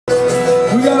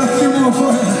we got a few more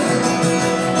for you.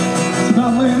 It's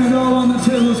about laying it all on the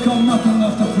table. It's called Nothing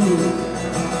Left to Prove.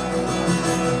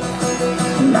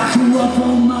 I can walk for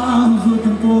miles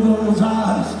looking for those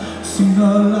eyes, see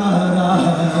the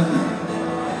light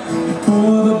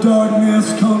before the darkness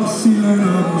comes sealing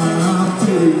up my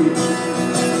face.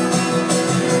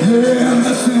 Yeah,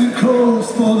 listen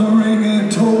close for the ringing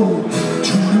toll,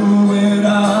 to know where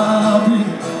I'll be.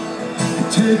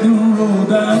 Take the road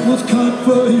that was cut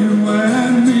for you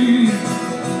and me.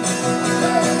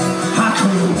 I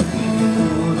could have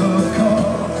the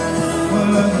car, but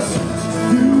ever since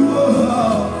you were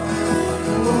out,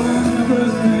 and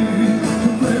everything to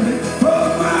break me from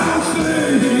my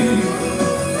sleep.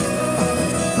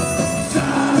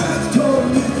 Silence told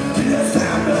me, yes,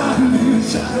 I'm blindly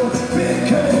shadow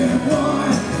became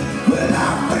one. When I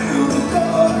found the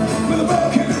door with a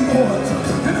broken voice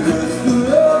and a good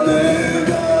love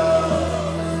lived on.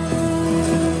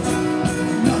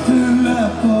 Nothing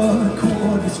left but a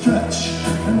cord to stretch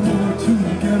and wood to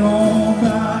get on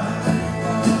by.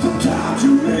 Sometimes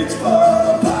you reach for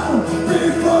the bottle,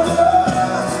 reach for the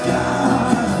sky.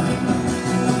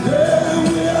 And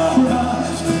we all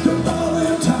rise to fall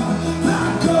in time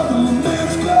like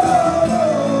governments go.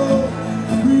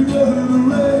 We were the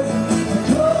rain,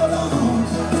 cut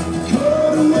arms,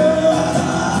 cut away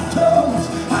our toes.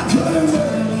 I couldn't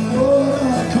wait for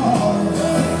the call.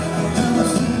 Ever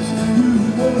since you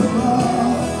were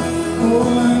around,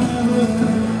 oh, and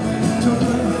everything to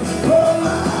break from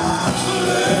my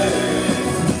sleep.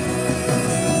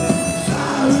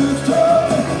 Silence told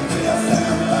me, yes,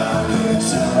 I'm blindly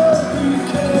shadow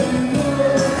became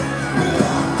one.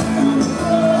 Without the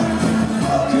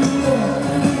fucking war,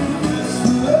 this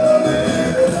love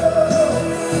is love.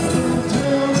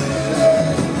 Tell me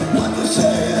what to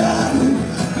say, I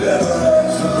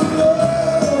liberate some love.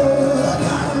 I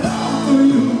got it all for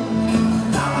you,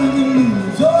 nothing to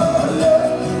lose or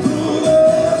left through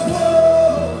this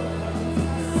world.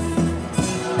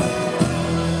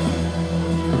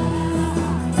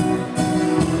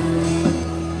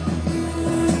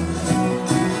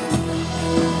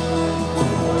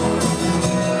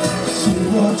 Say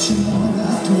what you want, I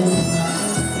told.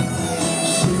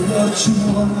 Say what you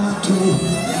want, I told.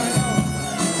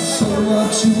 Say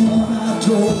what you want, I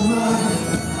told.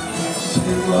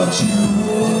 Say what you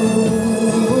want.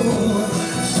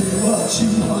 Say what you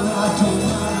want, I told.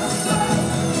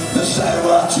 Say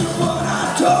what you want, I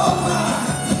told.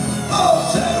 Oh,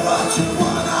 say what you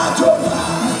want, I told.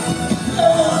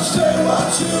 Yeah, say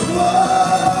what you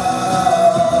want.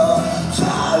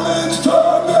 Silence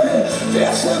told me,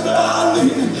 yes, and blindly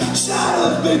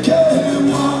shadows became